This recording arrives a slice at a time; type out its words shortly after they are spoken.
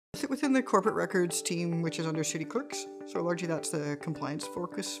within the corporate records team, which is under city clerks. So largely that's the compliance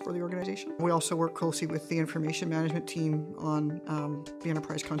focus for the organization. We also work closely with the information management team on the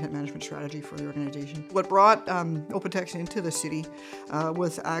enterprise content management strategy for the organization. What brought OpenText into the city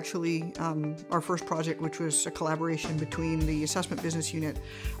was actually our first project, which was a collaboration between the assessment business unit,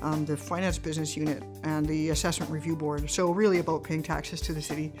 the finance business unit, and the assessment review board. So really about paying taxes to the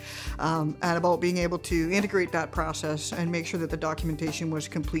city and about being able to integrate that process and make sure that the documentation was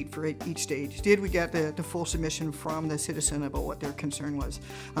complete for each stage. Did we get the full submission from the citizen about what their concern was?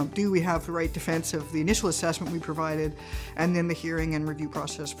 Do we have the right defense of the initial assessment we provided, and then the hearing and review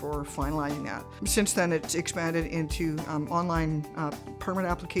process for finalizing that? Since then, it's expanded into online permit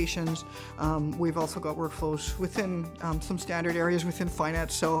applications. We've also got workflows within some standard areas within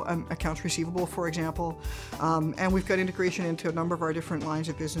finance, so accounts receivable, for example, and we've got integration into a number of our different lines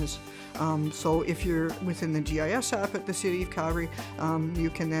of business. So if you're within the GIS app at the City of Calgary,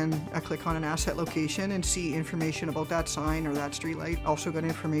 you can then click on an asset location and see information about that sign or that streetlight. Also got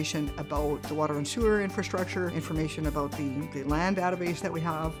information about the water and sewer infrastructure, information about the land database that we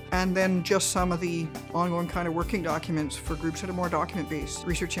have, and then just some of the ongoing kind of working documents for groups that are more document-based.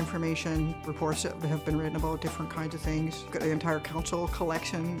 Research information, reports that have been written about different kinds of things. We've got the entire council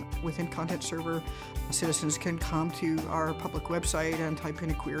collection within Content Server. Citizens can come to our public website and type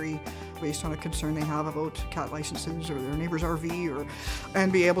in a query based on a concern they have about cat licenses or their neighbor's RV,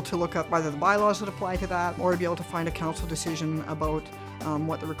 and be able to look up either the bylaws that apply to that, or be able to find a council decision about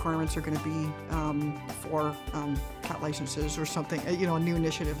what the requirements are going to be for cat licenses or something, a new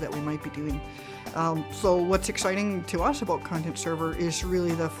initiative that we might be doing. So what's exciting to us about Content Server is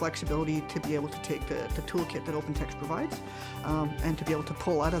really the flexibility to be able to take the toolkit that OpenText provides and to be able to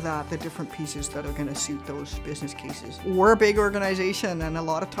pull out of that the different pieces that are going to suit those business cases. We're a big organization, and a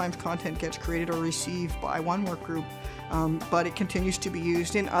lot of times content gets created or received by one work group, but it continues to be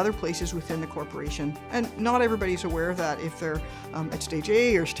used in other places within the corporation. And not everybody's aware of that if they're at stage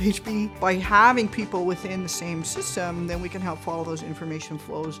A or stage B. By having people within the same system, then we can help follow those information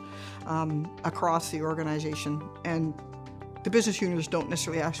flows across the organization. And the business units don't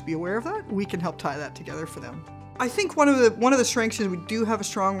necessarily have to be aware of that. We can help tie that together for them. I think one of the strengths is we do have a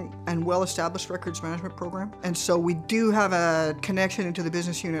strong and well-established records management program, and so we do have a connection into the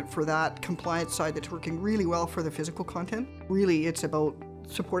business unit for that compliance side that's working really well for the physical content. Really, it's about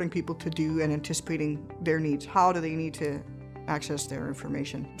supporting people to do and anticipating their needs. How do they need to access their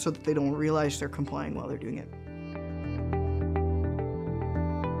information so that they don't realize they're complying while they're doing it?